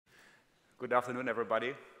Good afternoon,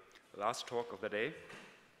 everybody. Last talk of the day.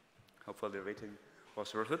 Hopefully the waiting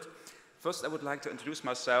was worth it. First, I would like to introduce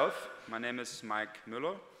myself. My name is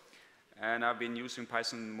Müller, and I've been using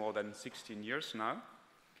Python more than 16 years now.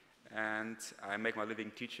 And I make my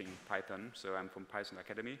living teaching Python, so I'm from Python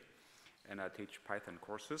Academy, and I teach Python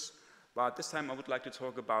courses. But this time I would like to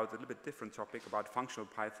talk about a little bit different topic, about functional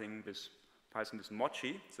Python with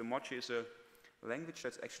Mochi. So Mochi is a language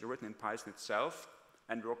that's actually written in Python itself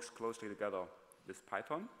and works closely together with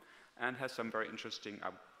Python and has some very interesting, I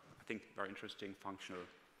think, very interesting functional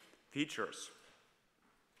features.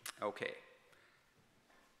 Okay.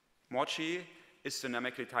 Mochi is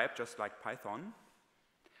dynamically typed just like Python,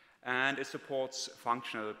 and it supports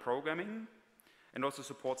functional programming and also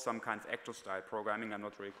supports some kind of actor-style programming. I'm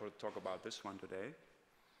not really going to talk about this one today.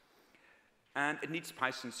 And it needs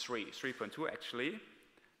Python 3.2 actually,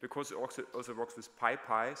 because it also works with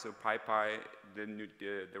PyPy. So PyPy, the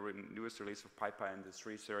newest release of PyPy in the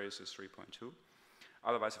 3 series is 3.2.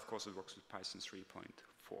 Otherwise, of course, it works with Python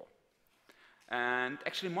 3.4. And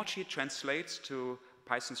actually, Mochi translates to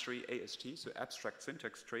Python 3 AST, so abstract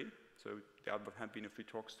syntax tree. So there have been a few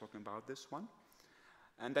talks talking about this one.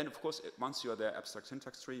 And then, of course, once you're the abstract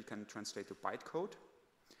syntax tree, you can translate to bytecode.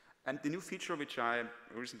 And the new feature, which I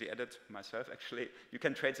recently added myself, actually, you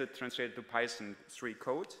can translate it to Python 3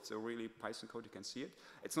 code. So really, Python code, you can see it.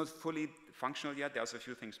 It's not fully functional yet. There's a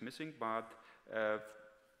few things missing, but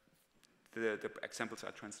the examples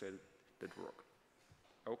are translated that work.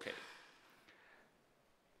 Okay.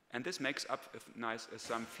 And this makes up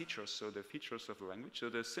some features, so the features of the language. So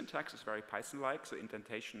the syntax is very Python-like, so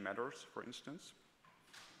indentation matters, for instance.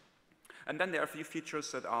 And then there are a few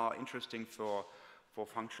features that are interesting for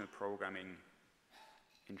functional programming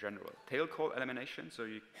in general. Tail call elimination, so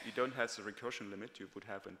you don't have the recursion limit you would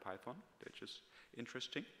have in Python, which is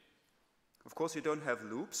interesting. Of course, you don't have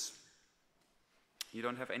loops. You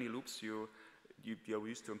don't have any loops you're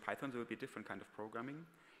used to in Python. There will be a different kind of programming.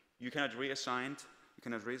 You cannot reassign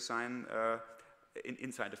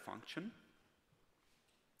inside a function.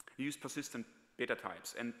 You use persistent data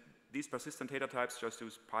types, and these persistent data types just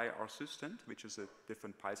use PyRsystent, which is a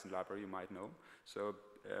different Python library you might know. So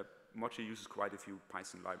Mochi uses quite a few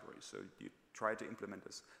Python libraries. So you try to implement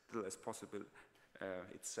as little as possible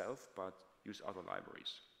itself, but use other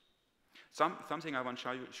libraries. Something I want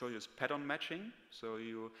to show you is pattern matching. So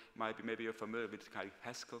maybe you're familiar with kind of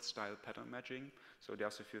Haskell-style pattern matching. So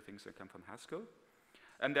there's a few things that come from Haskell.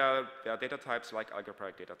 And there are data types like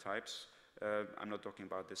algebraic data types. I'm not talking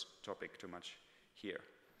about this topic too much here.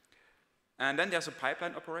 And then there's a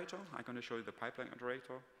pipeline operator. I'm going to show you the pipeline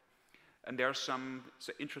operator. And there's some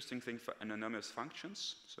interesting thing for anonymous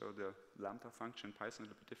functions. So the lambda function in Python is a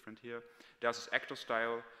little bit different here. There's this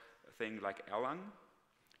actor-style thing like Erlang.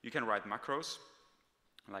 You can write macros,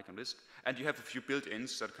 like in Lisp. And you have a few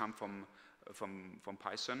built-ins that come from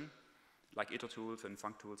Python, like iter tools and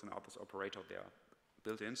func tools and others operator, they are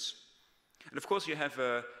built-ins. And of course, you have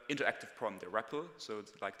an interactive prompt, a REPL, so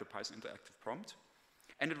it's like the Python interactive prompt.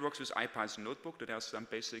 And it works with IPython notebook. That has some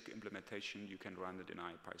basic implementation. You can run it in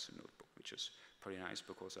IPython notebook, which is pretty nice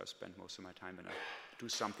because I spend most of my time when I do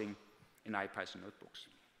something in IPython notebooks.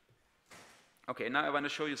 Okay, now I want to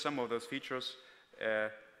show you some of those features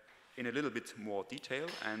in a little bit more detail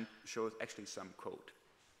and show actually some code.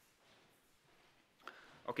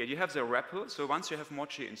 Okay, you have the REPL. So once you have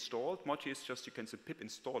Mochi installed, Mochi is just, you can say pip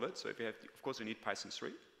install it. So if you have, of course, you need Python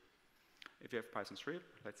 3. If you have Python 3,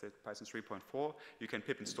 let's say Python 3.4, you can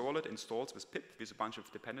pip install it, installs with pip with a bunch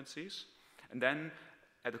of dependencies. And then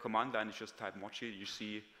at the command line, you just type Mochi, you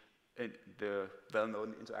see the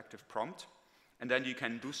well-known interactive prompt. And then you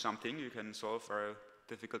can do something. You can solve very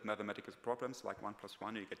difficult mathematical problems like 1 +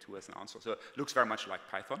 1, you get 2 as an answer. So it looks very much like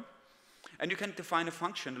Python. And you can define a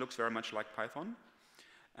function that looks very much like Python.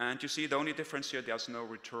 And you see the only difference here, there's no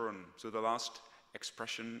return. So the last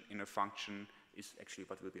expression in a function is actually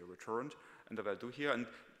what will be returned, and that I'll do here. And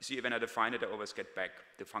you see, when I define it, I always get back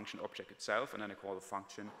the function object itself, and then I call the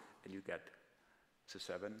function, and you get the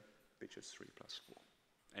 7, which is 3 + 4.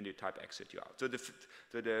 And you type exit, you're out. So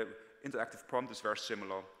the interactive prompt is very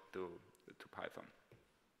similar to Python,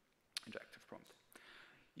 interactive prompt.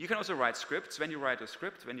 You can also write scripts. When you write a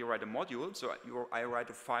script, when you write a module, so I write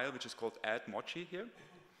a file which is called add Mochi here.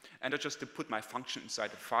 And I just put my function inside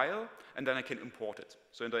the file, and then I can import it.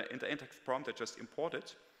 So in the interactive prompt, I just import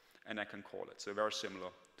it, and I can call it. So very similar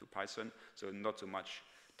to Python, so not so much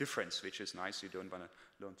difference, which is nice. You don't want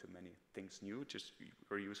to learn too many things new. Just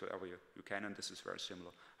reuse whatever you can, and this is very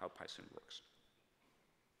similar how Python works.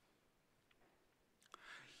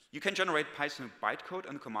 You can generate Python bytecode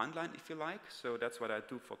on the command line if you like. So that's what I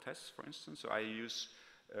do for tests, for instance. So I use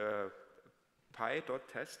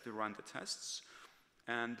py.test to run the tests.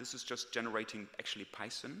 And this is just generating actually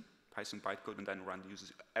Python bytecode, and then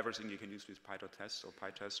uses everything you can use with py.test or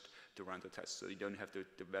pytest to run the tests. So you don't have to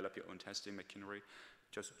develop your own testing machinery,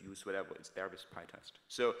 just use whatever is there with pytest.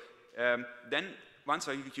 So then once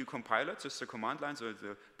you compile it, just the command line, so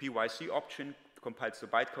the pyc option compiles the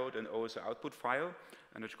bytecode and also output file,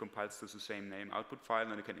 and it compiles to the same name output file,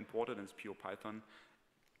 and you can import it, and it's pure Python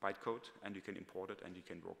bytecode, and you can import it, and you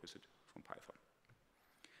can work with it from Python.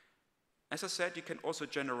 As I said, you can also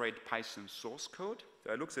generate Python source code.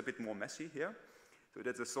 So it looks a bit more messy here. So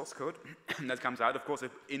that's a source code that comes out. Of course,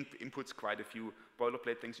 it inputs quite a few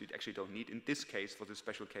boilerplate things you actually don't need. In this case, for this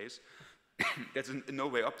special case, that's in no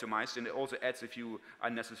way optimized, and it also adds a few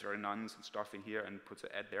unnecessary nuns and stuff in here and puts an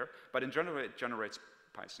add there. But in general, it generates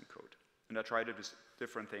Python code. And I tried it with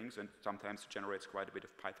different things, and sometimes it generates quite a bit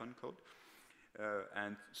of Python code.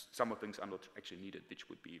 And some of things are not actually needed, which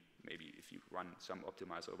would be maybe if you run some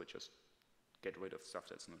optimizer, which just get rid of stuff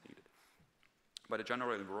that's not needed. But it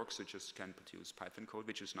generally works, it just can produce Python code,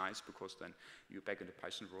 which is nice because then you're back in the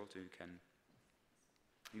Python world, so you can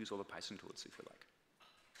use all the Python tools if you like.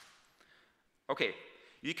 Okay,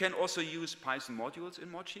 you can also use Python modules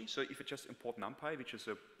in Mochi. So if you just import NumPy, which is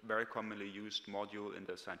a very commonly used module in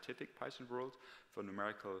the scientific Python world for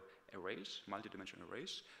numerical arrays, multi-dimensional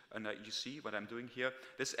arrays, and you see what I'm doing here.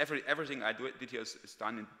 This everything I did here is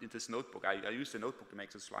done in this notebook. I used the notebook to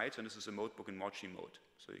make the slides, and this is a notebook in Mochi mode.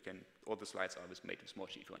 So you can, all the slides are made with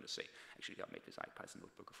Mochi if you want to say. Actually, I made this Python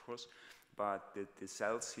notebook, of course, but the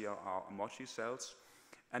cells here are Mochi cells.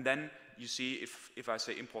 And then you see if I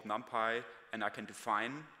say import NumPy, and I can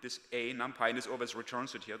define this A NumPy, and this always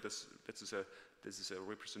returns it here. This is a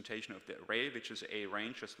representation of the array, which is a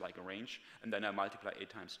range, just like a range. And then I multiply A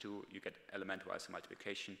times 2, you get element-wise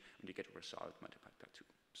multiplication, and you get a result multiplied by 2.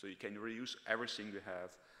 So you can reuse everything you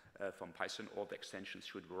have from Python. All the extensions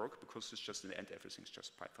should work, because it's just in the end, everything's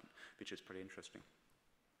just Python, which is pretty interesting.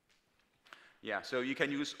 Yeah, so you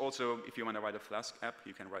can use also, if you want to write a Flask app,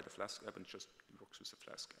 you can write a Flask app and just works with the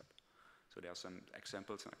Flask app. So there are some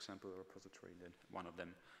examples, an example repository, and one of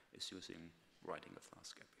them is using writing a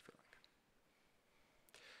Flask app, if you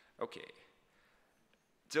like. Okay.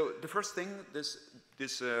 So the first thing, this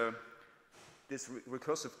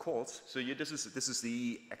recursive calls. So this is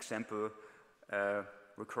the example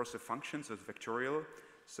recursive function, so it's vectorial.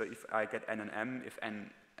 So if I get n and m, if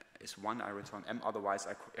n is 1, I return m, otherwise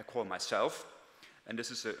I call myself. And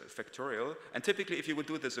this is a factorial. And typically, if you would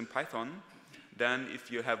do this in Python, then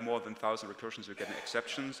if you have more than 1,000 recursions, you get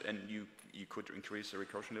exceptions, and you could increase the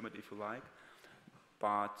recursion limit if you like.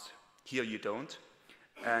 But here you don't.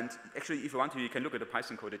 And actually, if you want to, you can look at the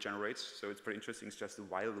Python code it generates. So it's pretty interesting. It's just a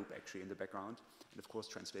while loop actually in the background. And of course,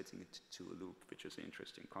 translating it to a loop, which is an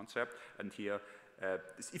interesting concept. And here,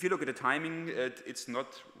 if you look at the timing, it's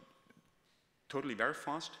not totally very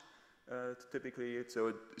fast. Typically,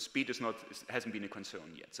 so speed hasn't been a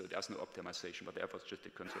concern yet. So there's no optimization, but therefore it's just a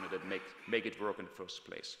concern that make it work in the first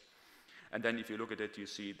place. And then if you look at it, you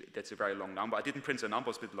see that's a very long number. I didn't print the number,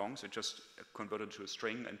 it's a bit long, so just convert it to a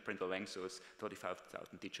string and print the length, so it's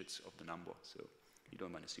 35,000 digits of the number. So you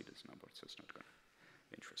don't want to see this number, so it's not going to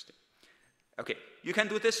be interesting. Okay, you can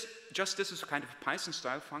do this, this is kind of a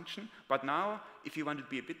Python-style function, but now, if you want to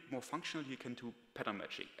be a bit more functional, you can do pattern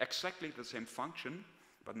matching. Exactly the same function,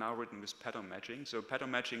 but now written with pattern matching. So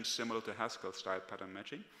pattern matching is similar to Haskell-style pattern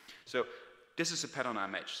matching. So this is a pattern I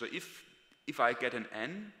match. So if I get an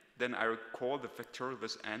n, then I recall the factorial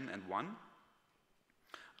with n and 1.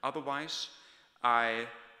 Otherwise,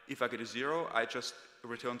 if I get a 0, I just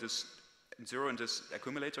return this 0 in this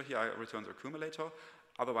accumulator here, I return the accumulator.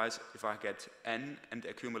 Otherwise, if I get n and the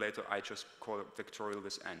accumulator, I just call it factorial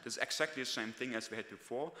with n. This is exactly the same thing as we had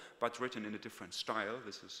before, but written in a different style.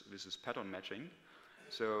 This is pattern matching.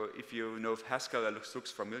 So if you know if Haskell, it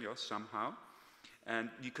looks familiar somehow.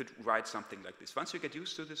 And you could write something like this. Once you get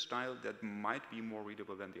used to this style, that might be more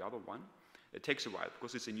readable than the other one. It takes a while,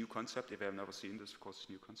 because it's a new concept. If you have never seen this, of course, it's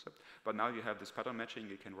a new concept. But now you have this pattern matching,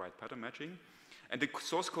 you can write pattern matching. And the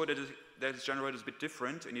source code that is generated is a bit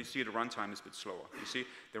different, and you see the runtime is a bit slower. You see,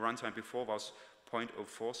 the runtime before was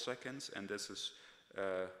 0.04 seconds, and this is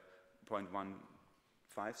 0.15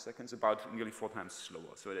 seconds, about nearly 4 times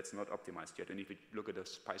slower. So that's not optimized yet. And if you look at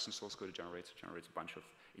this Python source code, it generates a bunch of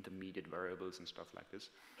intermediate variables and stuff like this.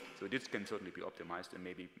 So this can certainly be optimized and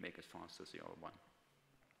maybe make it faster as the other one.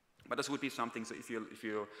 But this would be something. So if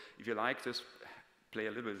you like this, play a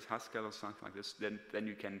little bit with Haskell or something like this, then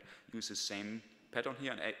you can use the same pattern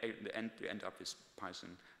here, and at the end you end up with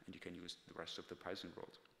Python, and you can use the rest of the Python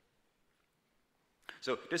world.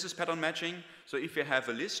 So this is pattern matching. So if you have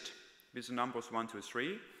a list with the numbers 1, 2,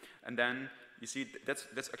 3, and then you see that's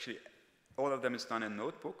actually all of them is done in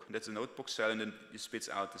Notebook. That's a Notebook cell, and then it spits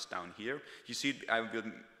out this down here. You see, I will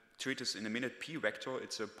treat this in a minute. P vector,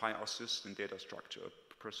 it's a PyPy data structure,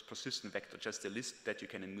 a persistent vector, just a list that you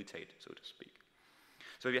can immutate, so to speak.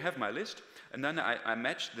 So you have my list, and then I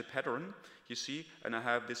match the pattern, you see, and I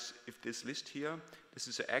have this, if this list here, this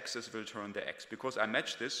is an x, this will return the x, because I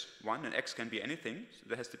match this 1, and x can be anything, so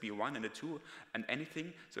there has to be a 1 and a 2, and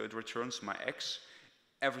anything, so it returns my x,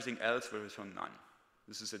 everything else will return none.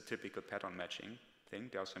 This is a typical pattern matching thing.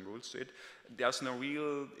 There are some rules to it. There's no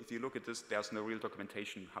real, if you look at this, there's no real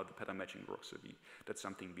documentation how the pattern matching works. So that's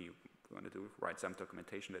something we want to do, write some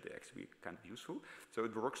documentation that is actually kind of useful. So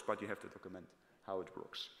it works, but you have to document how it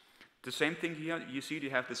works. The same thing here, you see you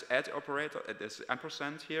have this add operator, this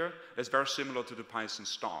ampersand here. It's very similar to the Python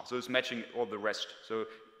star. So it's matching all the rest. So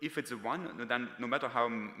if it's a 1, then no matter how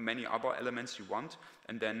many other elements you want,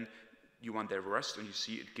 and then you want the rest, and you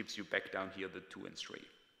see it gives you back down here the 2 and 3.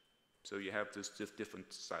 So you have this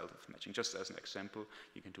different style of matching. Just as an example,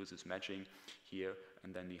 you can do this matching here,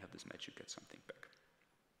 and then you have this match, you get something back.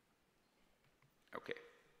 Okay.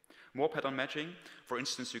 More pattern matching. For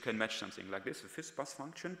instance, you can match something like this, a FizzBuzz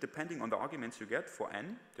function. Depending on the arguments you get for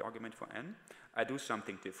n, the argument for n, I do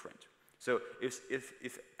something different. So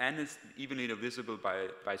if n is evenly divisible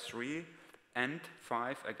by 3 and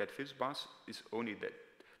 5, I get FizzBuzz, is only that.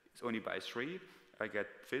 It's only by 3, I get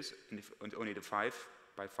fizz, and only the 5,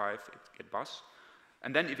 by 5, it get buzz.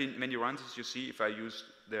 And then when you run this, you see if I use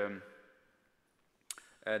the,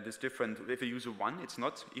 if I use a 1, it's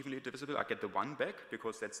not evenly divisible, I get the 1 back,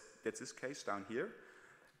 because that's this case down here,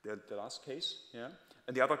 the last case, yeah.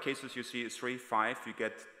 And the other cases you see is 3, 5, you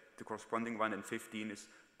get the corresponding one, and 15 is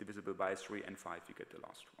divisible by 3, and 5, you get the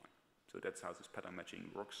last one. So that's how this pattern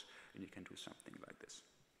matching works, and you can do something like this.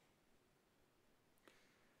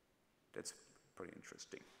 That's pretty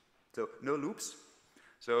interesting. So no loops.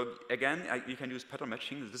 So again, you can use pattern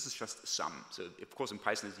matching. This is just a sum. So of course in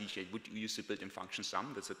Python it's easy. Would use the built-in function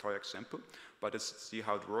sum. That's a toy example. But let's see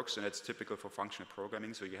how it works, and it's typical for functional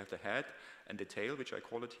programming. So you have the head and the tail, which I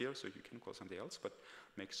call it here. So you can call something else, but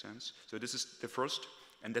makes sense. So this is the first,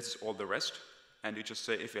 and this is all the rest. And you just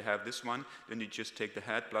say if you have this one, then you just take the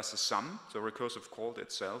head plus the sum. So recursive called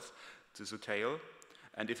itself to the tail.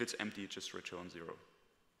 And if it's empty, you just return 0.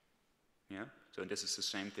 Yeah? So this is the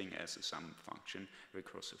same thing as a sum function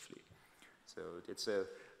recursively. So it's a,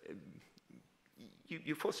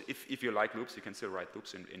 if you like loops, you can still write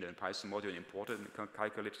loops in the Python module and import it and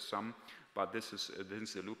calculate the sum, but since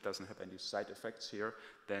the loop doesn't have any side effects here,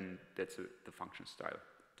 then that's the function style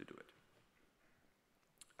to do it.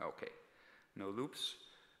 Okay, no loops.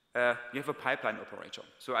 You have a pipeline operator.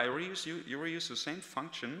 So you reuse the same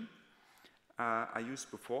function I used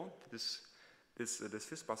before, this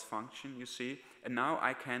FizzBuzz function, you see, and now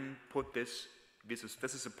I can put this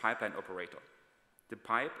is a pipeline operator, the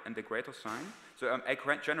pipe and the greater sign. So I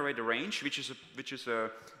generate a range, which is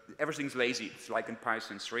everything's lazy. It's like in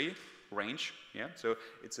Python 3, range. Yeah, so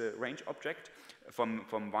it's a range object from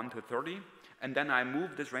 1 to 30, and then I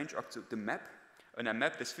move this range up to the map, and I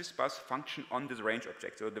map this FizzBuzz function on this range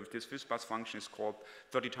object. So this FizzBuzz function is called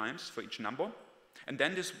 30 times for each number. And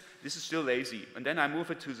then this is still lazy. And then I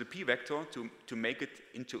move it to the p vector to make it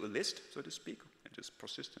into a list, so to speak, this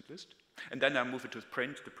persistent list. And then I move it to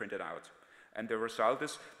print it out. And the result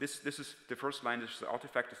is, this is the first line, this is the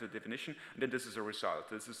artifact, is the definition, and then this is a result.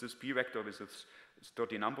 This is this p vector with its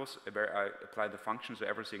 30 numbers, where I apply the function, so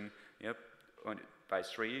everything, yep, by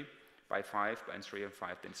 3, by 5, by 3 and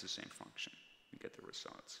 5, then it's the same function. You get the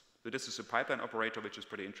results. So this is a pipeline operator, which is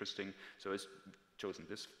pretty interesting. So it's chosen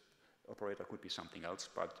this operator, could be something else,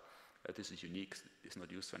 but this is unique. It's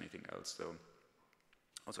not used for anything else. So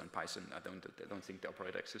also in Python, I don't think the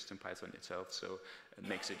operator exists in Python itself, so it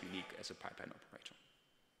makes it unique as a pipeline operator.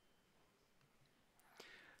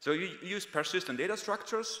 So you use persistent data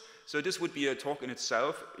structures. So this would be a talk in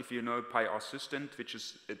itself if you know PyPy, which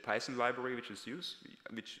is a Python library which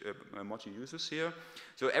Mochi uses here.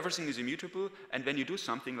 So everything is immutable, and when you do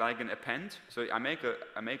something like an append, so I make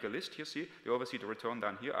a list here. See, you always see the return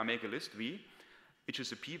down here. I make a list v, which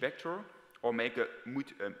is a p vector, or make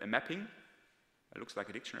a mapping. It looks like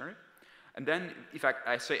a dictionary. And then if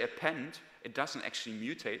I say append, it doesn't actually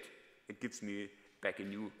mutate. It gives me back a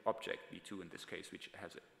new object, v2 in this case, which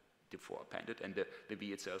has it before appended, and the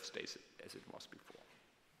v itself stays as it was before.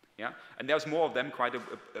 Yeah, and there's more of them, quite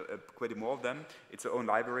more of them. It's their own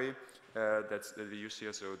library that we use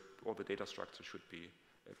here, so all the data structure should be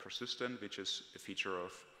persistent, which is a feature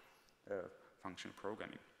of functional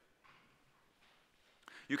programming.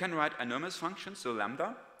 You can write anonymous functions, so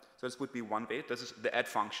lambda. So this would be one bit. This is the add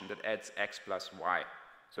function that adds x plus y.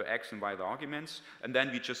 So x and y are the arguments, and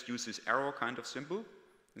then we just use this arrow kind of symbol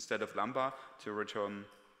instead of lambda to return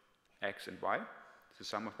x and y, the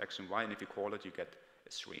sum of x and y, and if you call it, you get a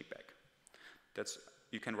 3 back.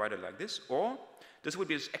 You can write it like this, or this would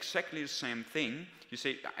be exactly the same thing. You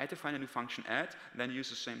say, I define a new function add, then use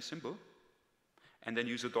the same symbol, and then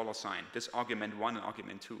use a $sign. This argument 1 and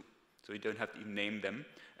argument 2. So you don't have to even name them,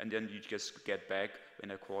 and then you just get back, when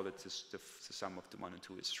I call it, the sum of the 1 and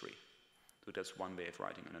 2 is 3. So that's one way of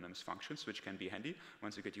writing anonymous functions, which can be handy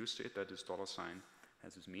once you get used to it, that this $sign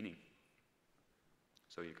has this meaning.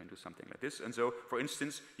 So you can do something like this. And so, for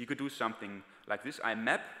instance, you could do something like this. I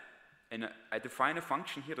map, and I define a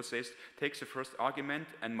function here that says, takes the first argument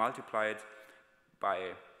and multiply it by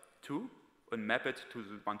 2, and map it to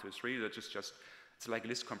the 1, 2, 3. That's just it's like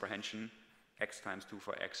list comprehension, x times 2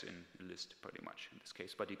 for x in a list, pretty much, in this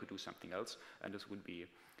case. But you could do something else, and this would be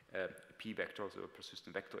a p vector, so a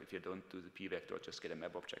persistent vector. If you don't do the p vector, just get a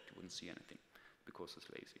map object, you wouldn't see anything, because it's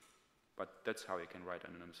lazy. But that's how you can write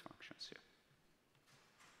anonymous functions here.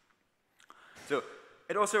 So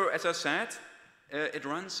it also, as I said, it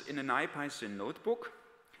runs in an IPython notebook.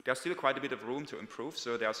 There's still quite a bit of room to improve,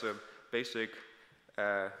 so there's a basic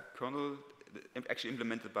kernel actually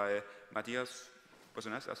implemented by Matthias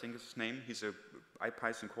Bosones, I think is his name. He's a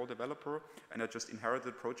IPython core developer, and I just inherited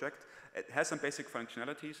the project. It has some basic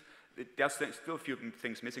functionalities. There's still a few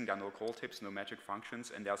things missing. There are no call tips, no magic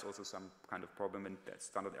functions, and there's also some kind of problem when that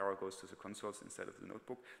standard error goes to the console instead of the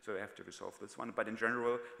notebook, so I have to resolve this one. But in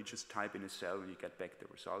general, you just type in a cell and you get back the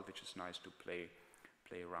result, which is nice to play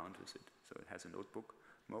around with it. So it has a notebook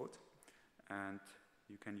mode, and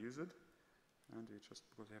you can use it. And we just,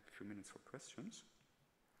 because I have a few minutes for questions.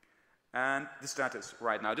 And the status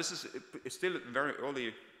right now. This is still a very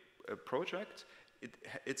early project. It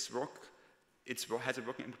has a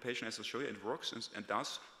working implementation, as I'll show you. It works and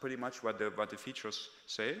does pretty much what the features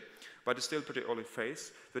say, but it's still pretty early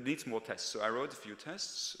phase. So it needs more tests. So I wrote a few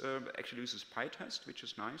tests. Actually uses PyTest, which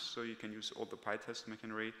is nice. So you can use all the PyTest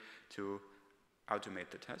machinery to automate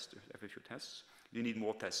the test. Every few tests. You need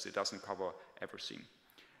more tests. It doesn't cover everything.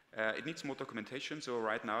 It needs more documentation, so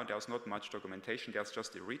right now there's not much documentation. There's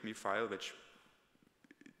just a README file which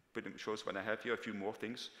shows what I have here, a few more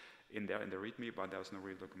things in there in the README, but there's no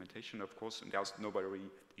real documentation, of course, and there's nobody really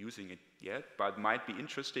using it yet, but it might be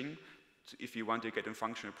interesting if you want to get in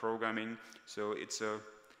functional programming. So it's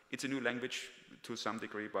a new language to some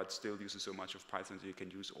degree, but still uses so much of Python, so you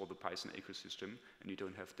can use all the Python ecosystem, and you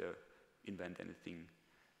don't have to invent anything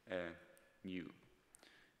new.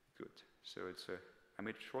 Good. So it's a I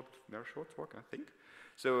made a very short talk, I think.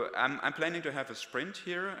 So I'm planning to have a sprint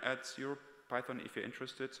here at EuroPython if you're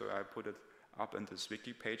interested. So I put it up on this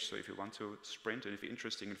wiki page. So if you want to sprint and if you're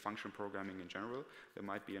interested in functional programming in general, there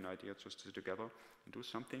might be an idea just to sit together and do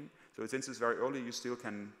something. So since it's very early, you still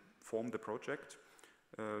can form the project.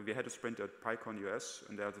 We had a sprint at PyCon US,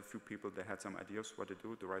 and there are a few people that had some ideas what to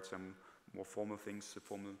do, to write some more formal things,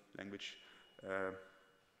 formal language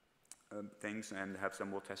things, and have some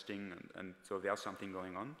more testing, and so there's something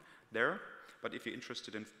going on there. But if you're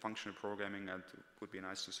interested in functional programming, it would be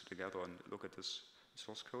nice to sit together and look at this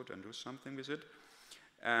source code and do something with it.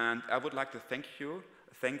 And I would like to thank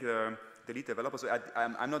the lead developer. So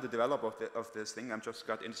I'm not the developer of this thing, I just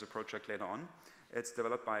got into the project later on. It's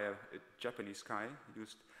developed by a Japanese guy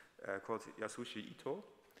called Yasushi Ito,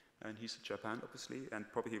 and he's in Japan, obviously, and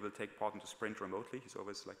probably he will take part in the sprint remotely. He's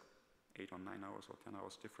always like 8 or 9 hours or 10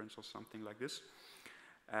 hours difference or something like this.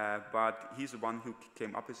 But he's the one who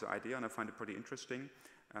came up with the idea, and I find it pretty interesting.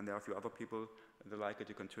 And there are a few other people that like it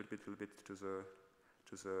to contribute a little bit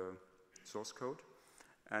to the source code.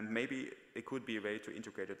 And maybe it could be a way to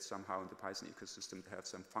integrate it somehow in the Python ecosystem to have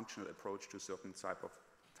some functional approach to a certain type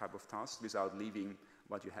of task without leaving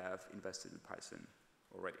what you have invested in Python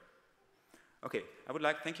already. Okay, I would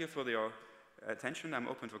like to thank you for your attention. I'm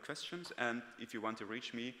open for questions, and if you want to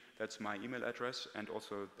reach me, that's my email address, and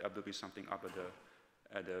also there will be something up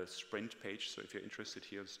at the sprint page, so if you're interested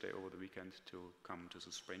here, stay over the weekend to come to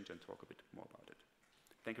the sprint and talk a bit more about it.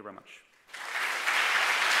 Thank you very much.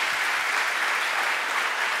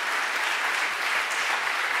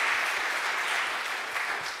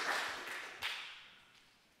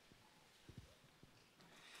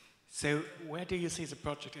 So where do you see the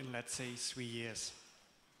project in, let's say, 3 years?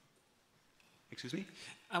 Excuse me?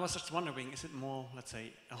 I was just wondering, is it more, let's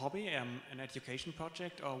say, a hobby, an education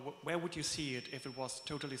project, or where would you see it if it was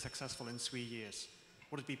totally successful in 3 years?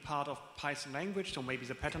 would it be part of Python language, or maybe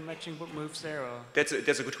the pattern matching would move there? Or? That's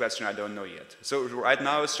a good question. I don't know yet. So right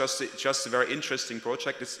now it's just a very interesting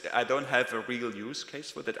project. I don't have a real use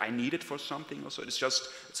case for that. I need it for something also.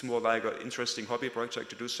 It's more like an interesting hobby project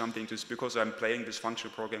to do something just because I'm playing this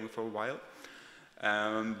functional programming for a while.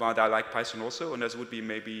 But I like Python also, and this would be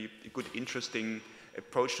maybe a good, interesting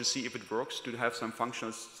approach to see if it works to have some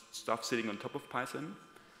functional stuff sitting on top of Python.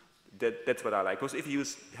 That's what I like. Because if you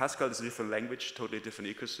use Haskell, it's a different language, totally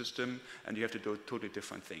different ecosystem, and you have to do totally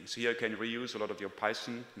different things. Here you can reuse a lot of your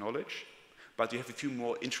Python knowledge, but you have a few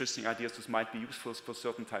more interesting ideas that might be useful for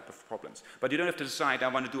certain type of problems. But you don't have to decide, I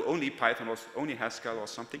want to do only Python or only Haskell or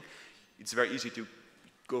something. It's very easy to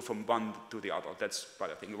go from one to the other. That's what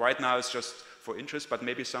I think. Right now it's just for interest, but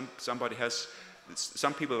maybe somebody has,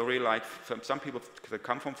 some people really like, some people that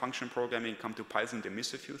come from function programming, come to Python, they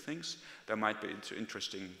miss a few things. That might be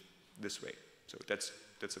interesting this way. So that's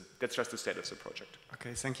just the status of the project.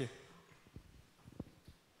 Okay, thank you.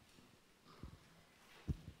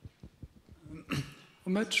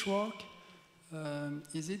 How much work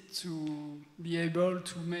is it to be able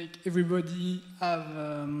to make everybody have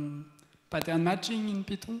pattern matching in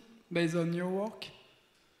Python based on your work?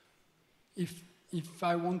 If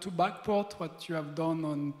I want to backport what you have done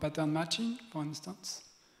on pattern matching, for instance,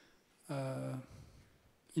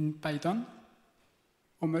 in Python,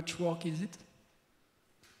 how much work is it?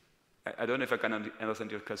 I don't know if I can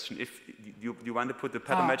understand your question. If you want to put the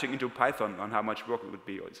pattern matching into Python, on how much work it would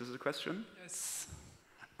be, is this a question? Yes.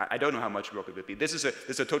 I don't know how much work it would be. This is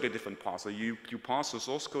a totally different parser. You parse the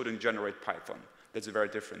source code and generate Python. That's a very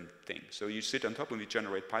different thing. So you sit on top and you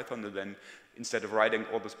generate Python, and then instead of writing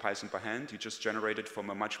all this Python by hand, you just generate it from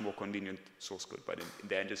a much more convenient source code. But in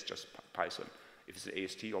the end, it's just Python. If it's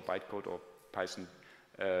AST or bytecode or Python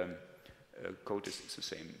code is the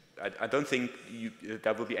same. I don't think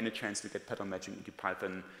there will be any chance to get pattern matching into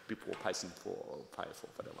Python before Python 4 or 5 or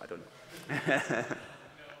whatever. I don't know.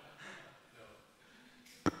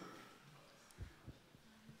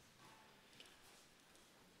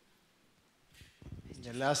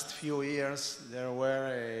 In the last few years, there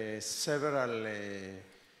were several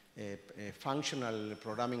functional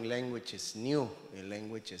programming languages, new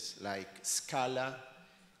languages like Scala,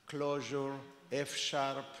 Clojure, F#.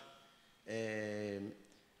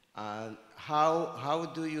 And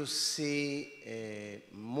how do you see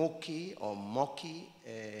Mochi or Mochi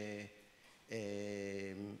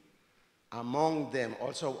among them?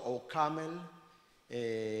 Also OCaml,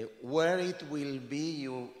 where it will be,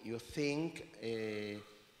 you think,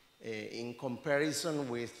 in comparison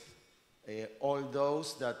with all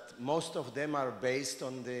those that most of them are based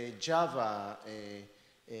on the Java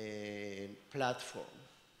platform?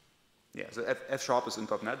 Yeah, so F# is in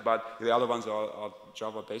 .NET, but the other ones are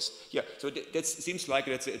Java-based. Yeah, so that seems like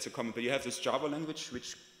it's a common, but you have this Java language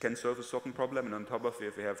which can solve a certain problem, and on top of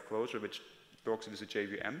it we have Clojure which works with a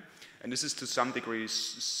JVM. And this is to some degree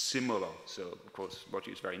similar. So of course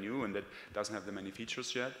Mochi is very new and it doesn't have that many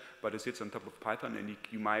features yet, but it sits on top of Python, and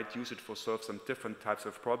you might use it for solve some different types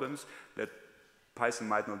of problems that Python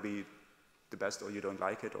might not be the best, or you don't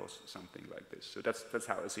like it, or something like this. So that's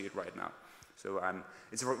how I see it right now. So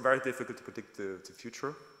it's very difficult to predict the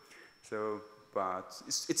future. So, but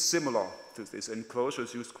it's similar to this, and Clojure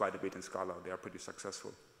is used quite a bit in Scala. They are pretty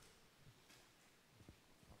successful.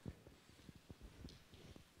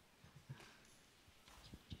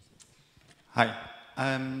 Hi.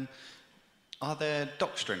 Are there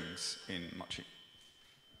doc strings in Mochi?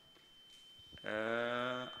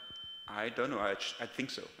 I don't know. I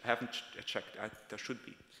think so. I haven't checked. There should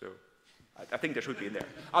be. So. I think there should be in there.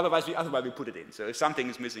 Otherwise we put it in. So if something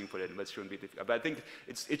is missing, put it in. But it shouldn't be difficult. But I think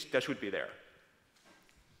there should be there.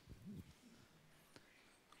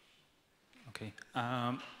 Okay.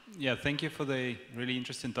 Yeah. Thank you for the really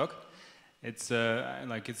interesting talk. It's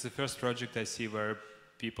it's the first project I see where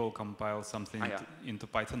people compile something into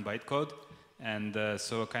Python bytecode, and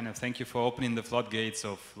so kind of thank you for opening the floodgates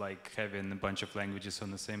of like having a bunch of languages on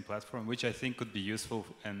the same platform, which I think could be useful,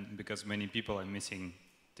 and because many people are missing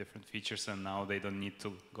different features, and now they don't need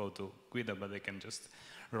to go to Guida, but they can just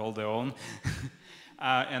roll their own.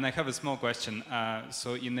 And I have a small question.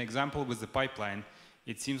 So in the example with the pipeline,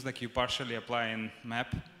 it seems like you partially apply in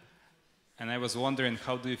map, and I was wondering,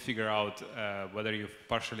 how do you figure out whether you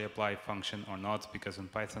partially apply function or not? Because in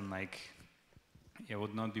Python, like, it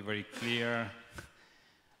would not be very clear.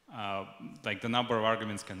 Like the number of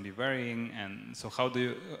arguments can be varying, and so how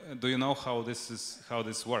do you know how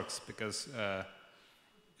this works? Because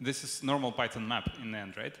this is normal Python map in the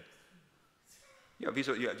end, right? Yeah,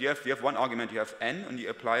 you have one argument, you have n, and you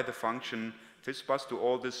apply the function fizzbuzz to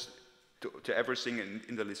all this, to everything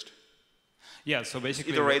in the list. Yeah, so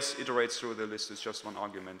basically... Iterates through the list. It's just one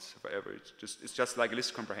argument forever. It's just like a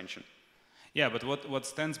list comprehension. Yeah, but what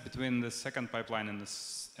stands between the second pipeline and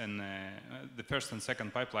the first and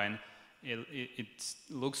second pipeline, it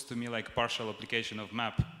looks to me like partial application of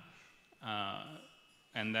map.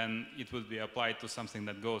 And then it would be applied to something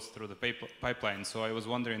that goes through the pipeline. So I was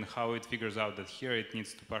wondering how it figures out that here it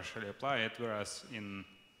needs to partially apply it, whereas in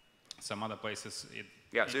some other places it...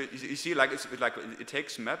 Yeah, so you see, it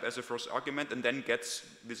takes map as a first argument and then gets,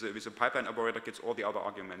 with a pipeline operator, gets all the other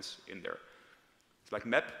arguments in there. It's like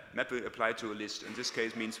map will apply to a list. In this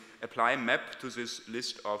case means apply map to this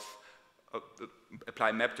list of,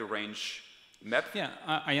 apply map to range map. Yeah,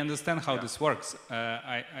 I understand how this works.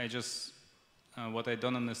 I just... what I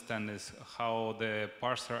don't understand is how the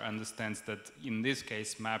parser understands that in this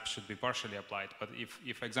case map should be partially applied. But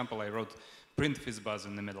if for example, I wrote print fizzbuzz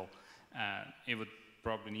in the middle, it would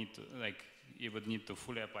probably need to, it would need to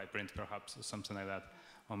fully apply print perhaps, or something like that.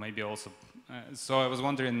 Or maybe also, so I was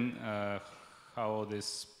wondering how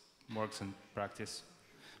this works in practice.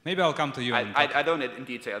 Maybe I'll come to you. I don't know in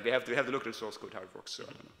detail. We have to look at the source code, how it works, so I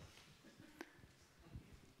don't know.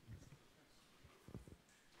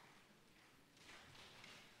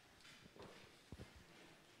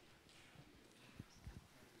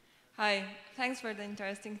 Hi, thanks for the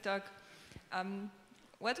interesting talk.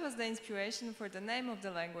 What was the inspiration for the name of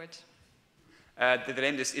the language? The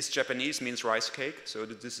name is Japanese, means rice cake. So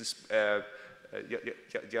this is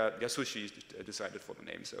Yasushi decided for the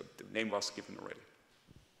name. So the name was given already.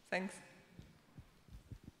 Thanks.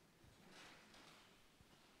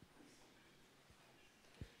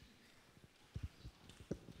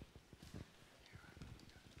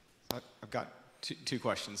 I've got two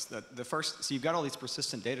questions. The first, so you've got all these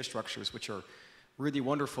persistent data structures which are really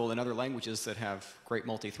wonderful in other languages that have great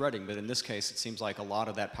multi-threading, but in this case it seems like a lot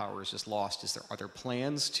of that power is just lost. Are there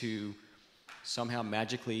plans to somehow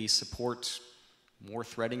magically support more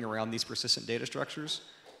threading around these persistent data structures?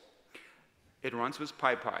 It runs with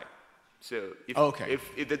PyPy. So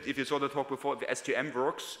if you saw the talk before, the STM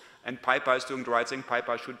works and PyPy is doing the right thing,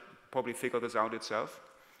 PyPy should probably figure this out itself.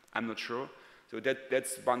 I'm not sure. So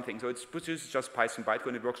that's one thing. So it's just Python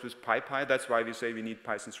bytecode, it works with PyPy. That's why we say we need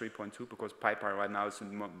Python 3.2, because PyPy right now is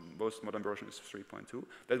in most modern version is 3.2.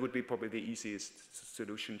 That would be probably the easiest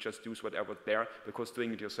solution, just use whatever's there, because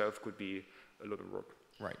doing it yourself could be a lot of work.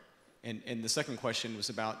 Right. And the second question was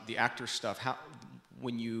about the actor stuff.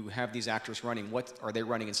 When you have these actors running, what are they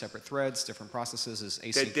running in separate threads, different processes? Is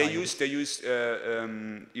async? They use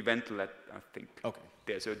event-led, I think. Okay.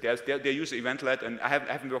 So they use event-led, and I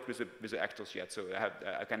haven't worked with the actors yet, so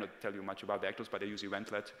I cannot tell you much about the actors, but they use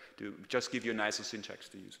event-led to just give you a nicer syntax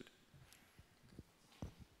to use it.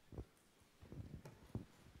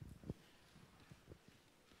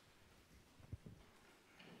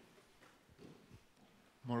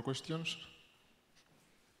 More questions?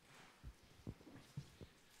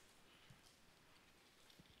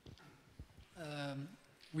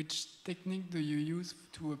 Which technique do you use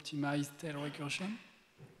to optimize tail recursion?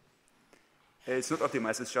 It's not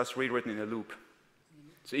optimized, it's just rewritten in a loop.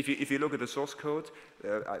 So if you look at the source code,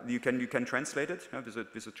 you can translate it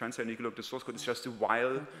with a translator. You can look at the source code, it's just a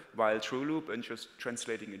while true loop and just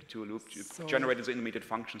translating it to a loop. You generate the intermediate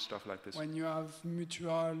function, stuff like this. When you have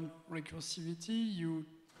mutual recursivity, you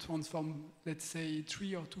transform, let's say,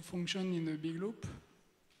 3 or 2 functions in a big loop?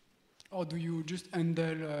 Or do you just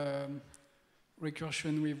handle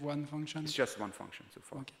recursion with one function? It's just one function so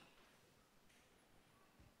far. Okay.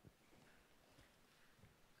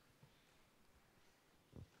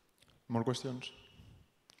 More questions?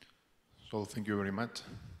 So thank you very much.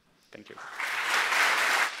 Thank you.